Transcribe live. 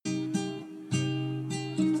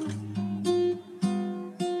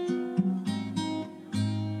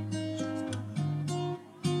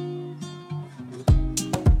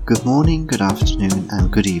Good morning, good afternoon,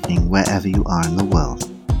 and good evening wherever you are in the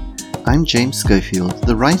world. I'm James Schofield,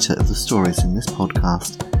 the writer of the stories in this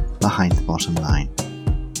podcast, Behind the Bottom Line.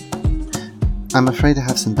 I'm afraid I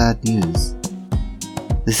have some bad news.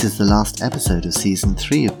 This is the last episode of Season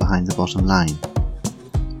 3 of Behind the Bottom Line.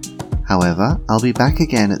 However, I'll be back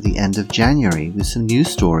again at the end of January with some new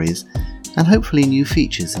stories and hopefully new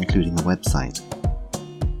features, including a website.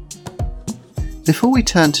 Before we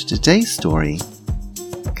turn to today's story,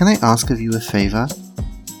 can I ask of you a favour?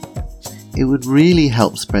 It would really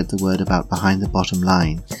help spread the word about Behind the Bottom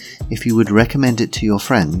Line if you would recommend it to your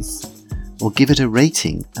friends or give it a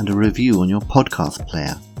rating and a review on your podcast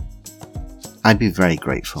player. I'd be very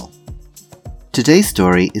grateful. Today's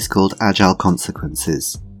story is called Agile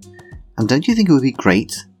Consequences. And don't you think it would be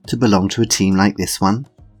great to belong to a team like this one?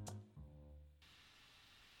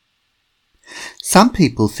 Some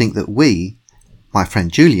people think that we, my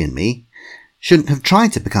friend Julie and me, shouldn't have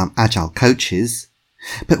tried to become Agile coaches,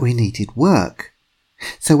 but we needed work.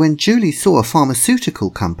 So when Julie saw a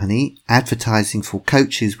pharmaceutical company advertising for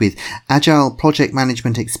coaches with Agile project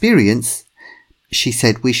management experience, she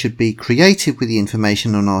said we should be creative with the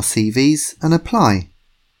information on our CVs and apply.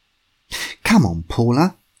 "Come on,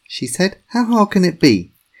 Paula," she said, "how hard can it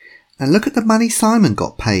be? And look at the money Simon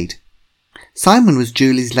got paid." Simon was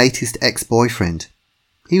Julie's latest ex-boyfriend.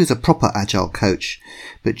 He was a proper Agile coach,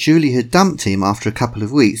 but Julie had dumped him after a couple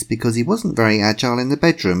of weeks because he wasn't very agile in the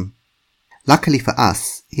bedroom. Luckily for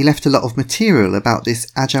us, he left a lot of material about this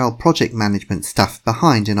Agile project management stuff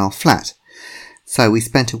behind in our flat, so we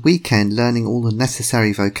spent a weekend learning all the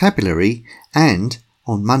necessary vocabulary and,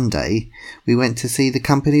 on Monday, we went to see the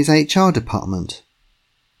company's HR department.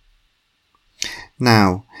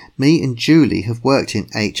 Now, me and Julie have worked in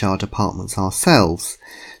HR departments ourselves,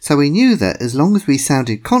 so we knew that as long as we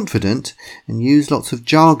sounded confident and used lots of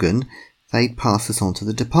jargon, they'd pass us on to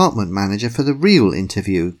the department manager for the real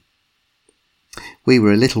interview. We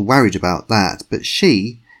were a little worried about that, but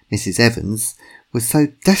she, Mrs. Evans, was so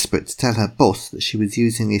desperate to tell her boss that she was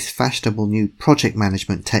using this fashionable new project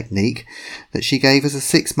management technique that she gave us a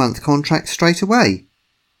 6-month contract straight away.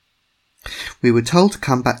 We were told to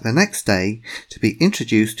come back the next day to be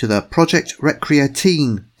introduced to the Project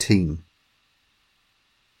Recreatine team.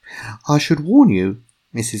 "I should warn you,"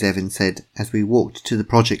 Mrs. Evans said as we walked to the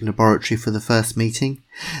project laboratory for the first meeting,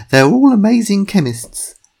 "they're all amazing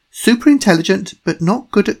chemists. Super intelligent, but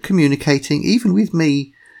not good at communicating, even with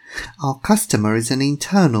me. Our customer is an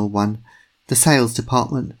internal one, the sales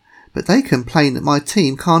department, but they complain that my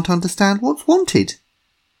team can't understand what's wanted."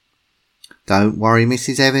 "Don't worry,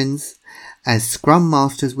 Mrs. Evans. As Scrum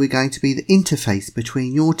Masters, we're going to be the interface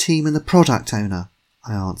between your team and the product owner,"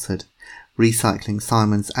 I answered, recycling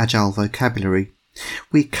Simon's Agile vocabulary.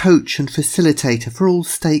 "We coach and facilitator for all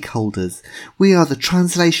stakeholders. We are the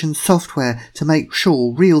translation software to make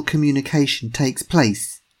sure real communication takes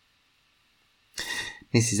place."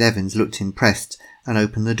 Mrs. Evans looked impressed and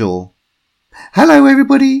opened the door. "Hello,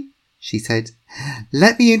 everybody," she said.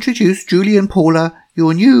 "Let me introduce Julie and Paula,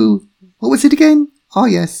 your new... what was it again? Oh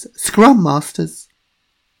yes, Scrum Masters."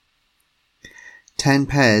 10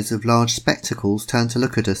 pairs of large spectacles turned to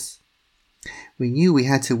look at us. We knew we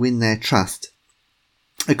had to win their trust.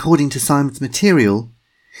 According to Simon's material,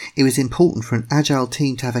 it was important for an Agile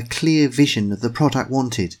team to have a clear vision of the product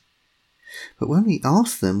wanted. But when we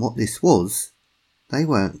asked them what this was, they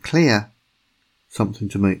weren't clear. "Something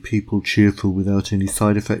to make people cheerful without any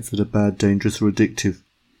side effects that are bad, dangerous or addictive,"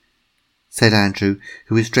 said Andrew,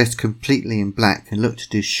 who was dressed completely in black and looked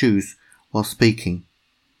at his shoes while speaking.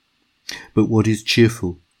 "But what is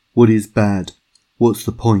cheerful? What is bad? What's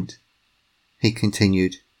the point?" he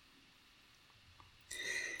continued.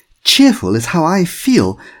 "Cheerful is how I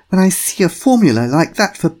feel when I see a formula like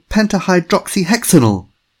that for pentahydroxyhexanol,"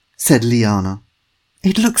 said Liana.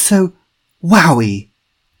 "It looks so wowie."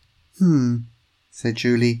 Said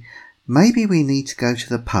Julie. "Maybe we need to go to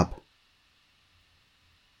the pub."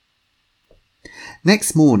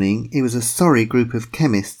 Next morning, it was a sorry group of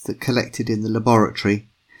chemists that collected in the laboratory.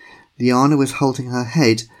 Liana was holding her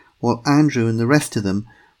head, while Andrew and the rest of them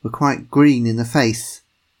were quite green in the face.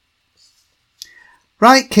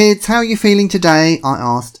 "Right, kids, how are you feeling today?" I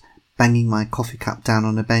asked, banging my coffee cup down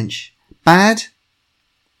on a bench. "Bad?"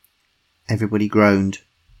 Everybody groaned.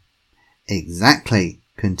 "Exactly,"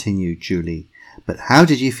 continued Julie. "But how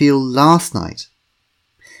did you feel last night?"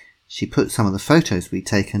 She put some of the photos we'd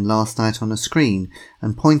taken last night on a screen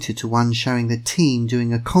and pointed to one showing the team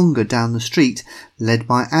doing a conga down the street, led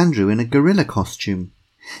by Andrew in a gorilla costume.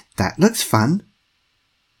 "That looks fun."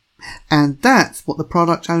 "And that's what the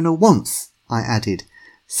product owner wants," I added.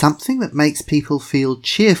 "Something that makes people feel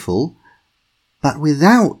cheerful but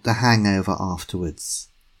without the hangover afterwards.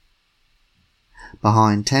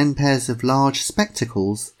 Behind 10 pairs of large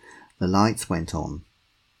spectacles, the lights went on.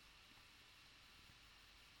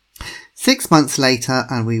 6 months later,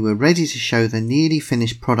 and we were ready to show the nearly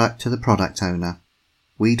finished product to the product owner.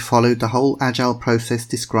 We'd followed the whole agile process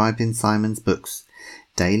described in Simon's books.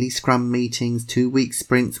 Daily scrum meetings, 2-week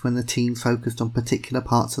sprints when the team focused on particular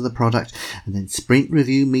parts of the product, and then sprint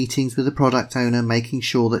review meetings with the product owner, making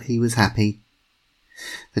sure that he was happy.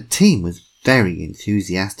 The team was very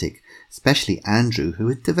enthusiastic, especially Andrew, who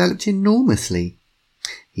had developed enormously.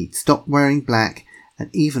 He'd stopped wearing black and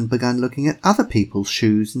even begun looking at other people's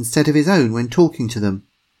shoes instead of his own when talking to them,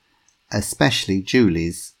 especially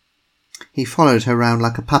Julie's. He followed her round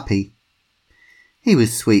like a puppy. He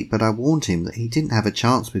was sweet, but I warned him that he didn't have a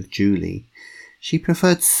chance with Julie. She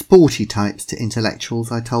preferred sporty types to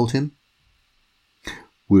intellectuals, I told him.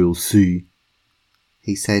 "We'll see,"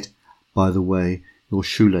 he said. "By the way, your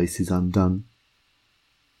shoelace is undone."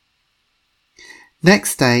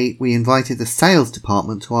 Next day, we invited the sales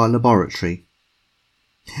department to our laboratory.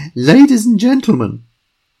 "Ladies and gentlemen,"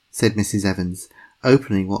 said Mrs. Evans,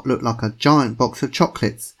 opening what looked like a giant box of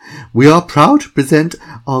chocolates, "we are proud to present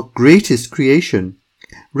our greatest creation.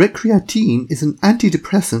 Recreatine is an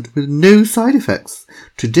antidepressant with no side effects.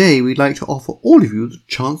 Today we'd like to offer all of you the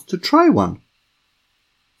chance to try one."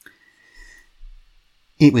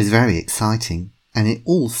 It was very exciting, and it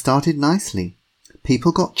all started nicely.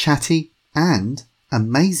 People got chatty and,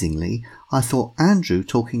 amazingly, I saw Andrew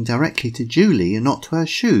talking directly to Julie and not to her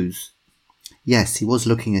shoes. Yes, he was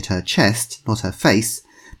looking at her chest, not her face,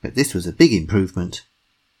 but this was a big improvement.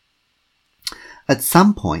 At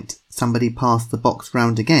some point, somebody passed the box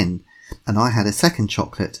round again, and I had a second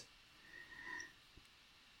chocolate.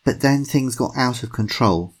 But then things got out of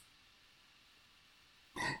control.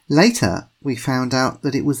 Later, we found out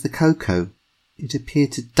that it was the cocoa. It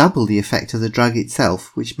appeared to double the effect of the drug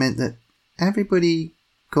itself, which meant that everybody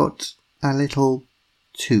got a little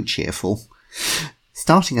too cheerful.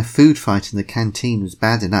 Starting a food fight in the canteen was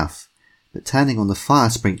bad enough, but turning on the fire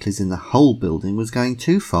sprinklers in the whole building was going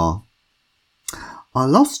too far. I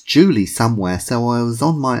lost Julie somewhere, so I was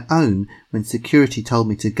on my own when security told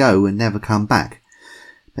me to go and never come back.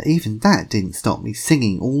 But even that didn't stop me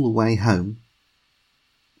singing all the way home.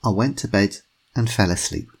 I went to bed and fell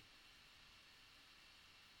asleep.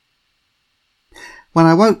 When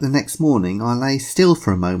I woke the next morning, I lay still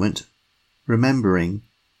for a moment, remembering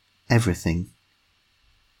everything.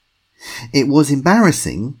 It was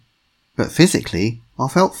embarrassing, but physically I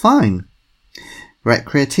felt fine.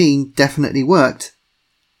 Recreatine definitely worked.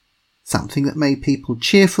 Something that made people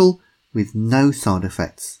cheerful with no side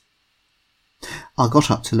effects. I got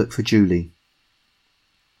up to look for Julie.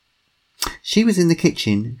 She was in the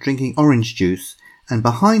kitchen drinking orange juice, and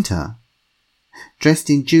behind her, dressed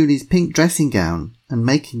in Julie's pink dressing gown and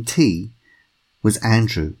making tea, was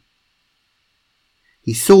Andrew.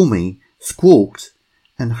 He saw me, squawked,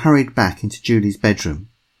 and hurried back into Julie's bedroom.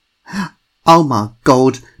 "Oh my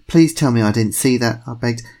God, please tell me I didn't see that," I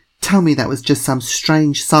begged. "Tell me that was just some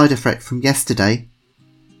strange side effect from yesterday."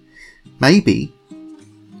 "Maybe,"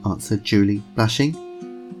 answered Julie, blushing.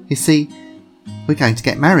 "You see, we're going to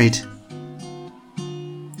get married."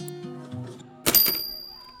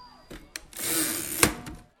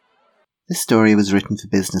 This story was written for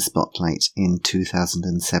Business Spotlight in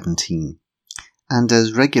 2017, and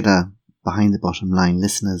as regular Behind the Bottom Line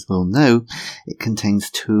listeners will know, it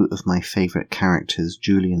contains two of my favourite characters,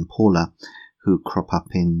 Julie and Paula, who crop up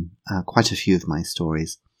in quite a few of my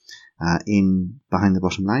stories. In Behind the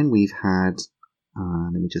Bottom Line, we've had,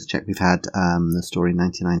 we've had the story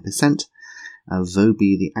 99%,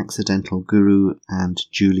 Vobi the Accidental Guru, and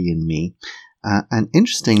Julie and Me. And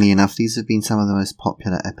interestingly enough, these have been some of the most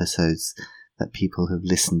popular episodes that people have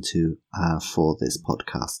listened to for this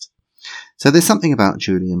podcast. So there's something about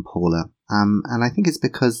Julie and Paula, and I think it's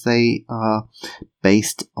because they are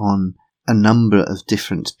based on a number of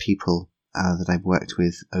different people that I've worked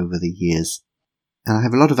with over the years. And I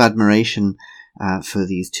have a lot of admiration for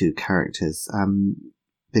these two characters,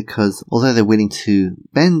 because although they're willing to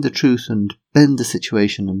bend the truth and bend the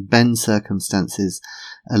situation and bend circumstances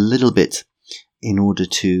a little bit in order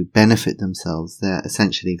to benefit themselves, they're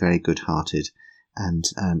essentially very good-hearted, and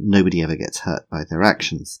nobody ever gets hurt by their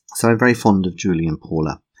actions. So I'm very fond of Julie and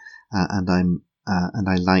Paula, and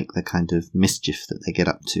I like the kind of mischief that they get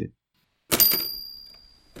up to.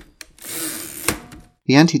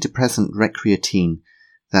 The antidepressant Recreatine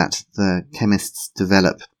that the chemists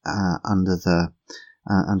develop under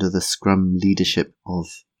the Scrum leadership of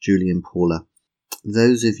Julie and Paula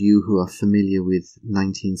those of you who are familiar with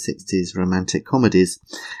 1960s romantic comedies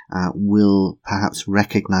will perhaps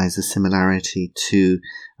recognize a similarity to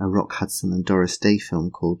a Rock Hudson and Doris Day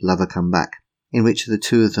film called Lover Come Back, in which the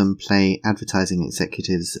two of them play advertising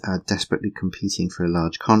executives desperately competing for a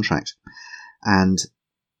large contract. And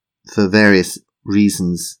for various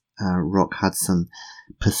reasons, Rock Hudson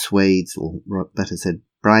persuades, or better said,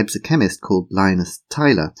 bribes a chemist called Linus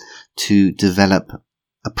Tyler to develop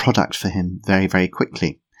a product for him very, very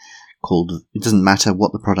quickly. It doesn't matter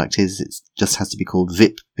what the product is, it just has to be called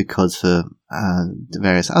VIP, because for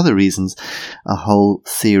various other reasons, a whole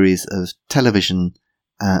series of television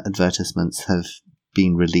advertisements have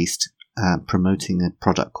been released promoting a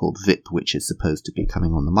product called VIP, which is supposed to be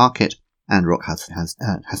coming on the market. And Rock Hudson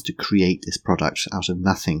has to create this product out of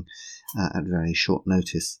nothing at very short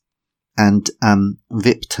notice. And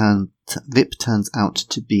VIP turns out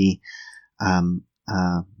to be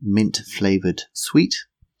mint-flavoured sweet,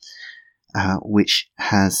 which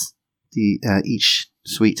has each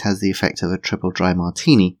sweet has the effect of a triple dry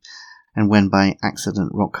martini. And when by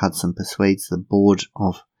accident Rock Hudson persuades the board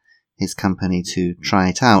of his company to try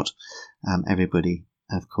it out, everybody,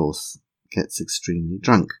 of course, gets extremely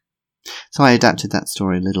drunk. So I adapted that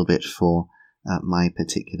story a little bit for my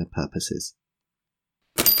particular purposes.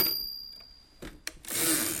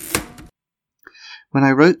 When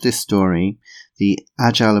I wrote this story, the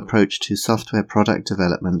agile approach to software product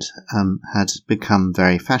development had become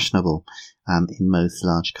very fashionable in most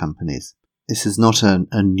large companies. This is not a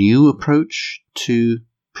new approach to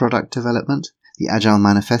product development. The Agile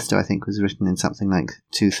Manifesto, I think, was written in something like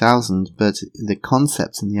 2000, but the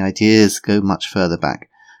concepts and the ideas go much further back,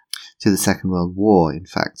 to the Second World War, in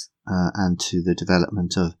fact, and to the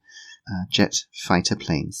development of jet fighter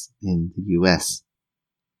planes in the US.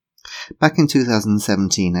 Back in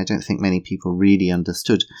 2017, I don't think many people really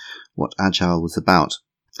understood what Agile was about.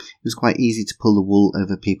 It was quite easy to pull the wool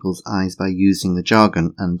over people's eyes by using the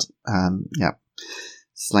jargon, and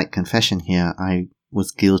slight confession here, I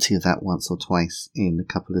was guilty of that once or twice in a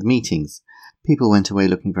couple of meetings. People went away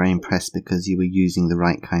looking very impressed because you were using the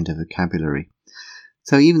right kind of vocabulary.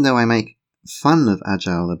 So even though I make fun of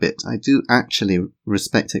Agile a bit, I do actually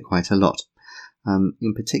respect it quite a lot.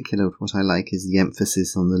 In particular, what I like is the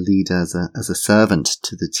emphasis on the leader as a servant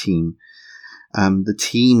to the team. The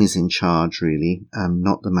team is in charge, really,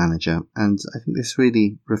 not the manager, and I think this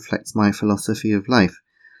really reflects my philosophy of life.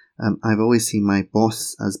 I've always seen my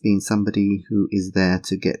boss as being somebody who is there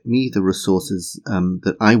to get me the resources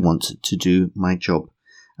that I want to do my job,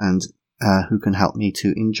 and who can help me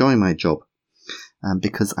to enjoy my job.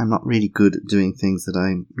 Because I'm not really good at doing things that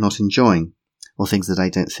I'm not enjoying, or things that I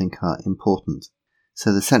don't think are important.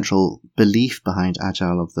 So the central belief behind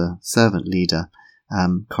Agile of the servant leader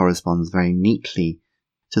corresponds very neatly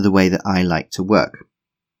to the way that I like to work.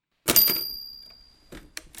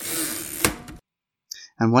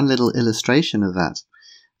 And one little illustration of that,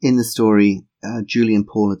 in the story, Julie and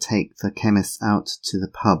Paula take the chemists out to the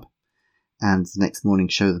pub, and the next morning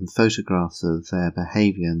show them photographs of their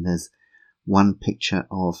behaviour, and there's one picture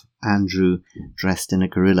of Andrew dressed in a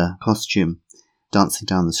gorilla costume dancing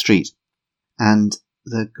down the street. And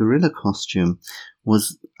the gorilla costume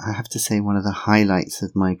was, I have to say, one of the highlights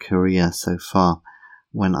of my career so far,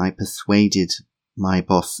 when I persuaded my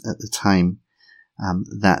boss at the time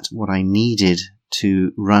that what I needed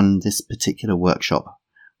to run this particular workshop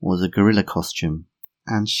was a gorilla costume.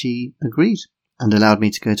 And she agreed and allowed me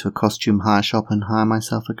to go to a costume hire shop and hire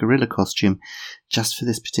myself a gorilla costume just for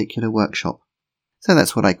this particular workshop. So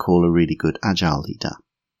that's what I call a really good Agile leader.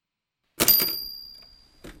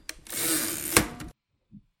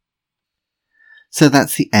 So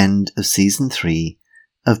that's the end of Season 3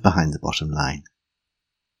 of Behind the Bottom Line.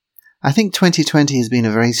 I think 2020 has been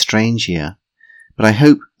a very strange year, but I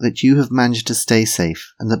hope that you have managed to stay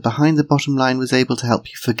safe and that Behind the Bottom Line was able to help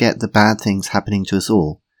you forget the bad things happening to us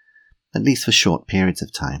all, at least for short periods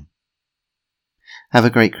of time. Have a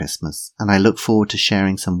great Christmas, and I look forward to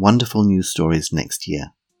sharing some wonderful news stories next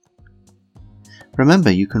year.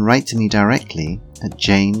 Remember, you can write to me directly at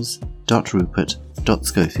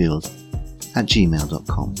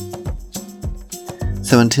james.rupert.schofield@gmail.com.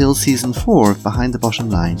 So until Season 4 of Behind the Bottom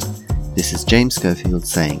Line, this is James Schofield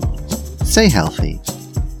saying, stay healthy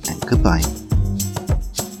and goodbye.